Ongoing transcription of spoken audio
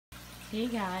Hey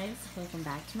guys, welcome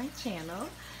back to my channel.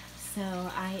 So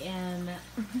I am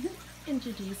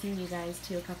introducing you guys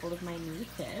to a couple of my new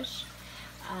fish,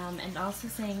 and also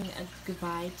saying a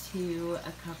goodbye to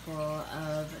a couple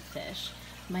of fish.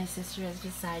 My sister has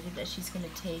decided that she's going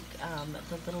to take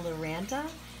the little oranda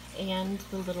and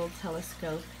the little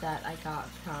telescope that I got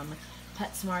from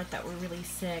PetSmart that were really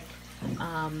sick,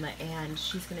 and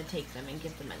she's going to take them and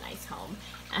give them a nice home.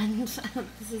 And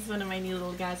this is one of my new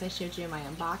little guys I showed you in my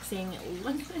unboxing.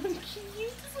 Look at how cute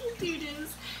this little dude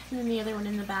is. And then the other one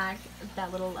in the back,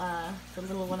 that little, the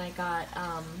little one I got,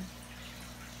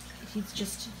 he's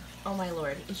just, oh my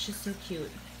lord, it's just so cute.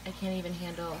 I can't even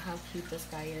handle how cute this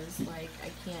guy is. Like,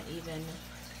 I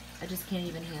just can't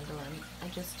even handle him.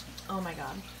 Oh my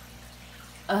god.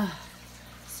 Ugh.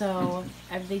 So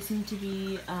they seem to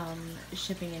be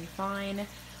shipping in fine.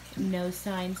 No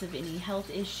signs of any health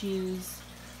issues.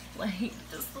 Like,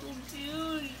 this little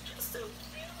dude, he's just so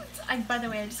cute. By the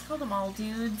way, I just call them all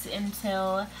dudes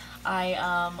until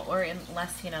or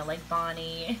unless, you know, like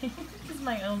Bonnie is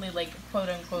my only, like,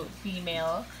 quote-unquote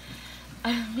female.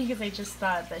 Because I just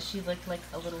thought that she looked like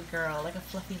a little girl, like a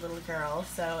fluffy little girl.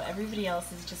 So everybody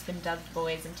else has just been dubbed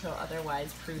boys until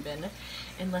otherwise proven,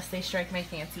 unless they strike my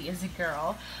fancy as a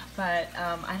girl. But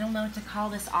I don't know what to call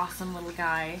this awesome little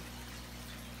guy.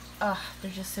 Ugh,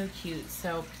 they're just so cute.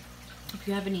 So if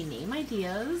you have any name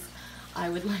ideas, I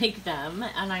would like them.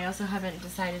 And I also haven't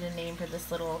decided a name for this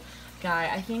little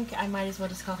guy. I think I might as well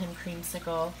just call him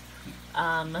Creamsicle.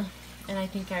 And I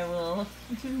think I will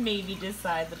maybe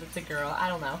decide that it's a girl. I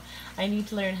don't know. I need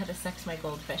to learn how to sex my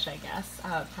goldfish, I guess,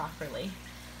 properly.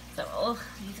 So, oh,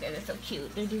 these guys are so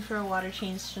cute. They're due for a water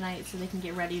change tonight so they can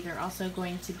get ready. They're also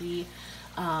going to be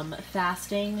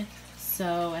fasting.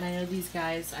 So, and I know these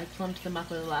guys, I plumped them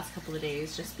up over the last couple of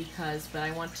days just because, but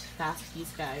I want to fast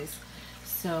these guys.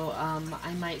 So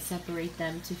I might separate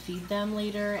them to feed them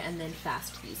later and then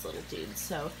fast these little dudes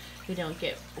so we don't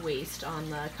get waste on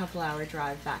the couple-hour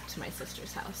drive back to my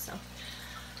sister's house. So,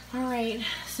 alright,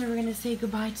 so we're going to say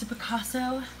goodbye to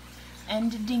Picasso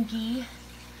and Dinky.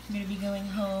 I'm going to be going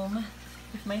home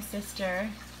with my sister.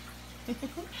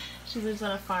 She lives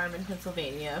on a farm in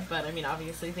Pennsylvania, but I mean,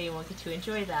 obviously they won't get to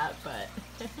enjoy that, but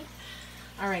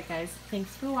alright guys,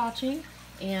 thanks for watching.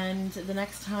 And the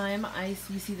next time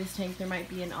we see this tank, there might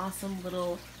be an awesome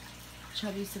little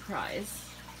chubby surprise.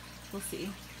 We'll see.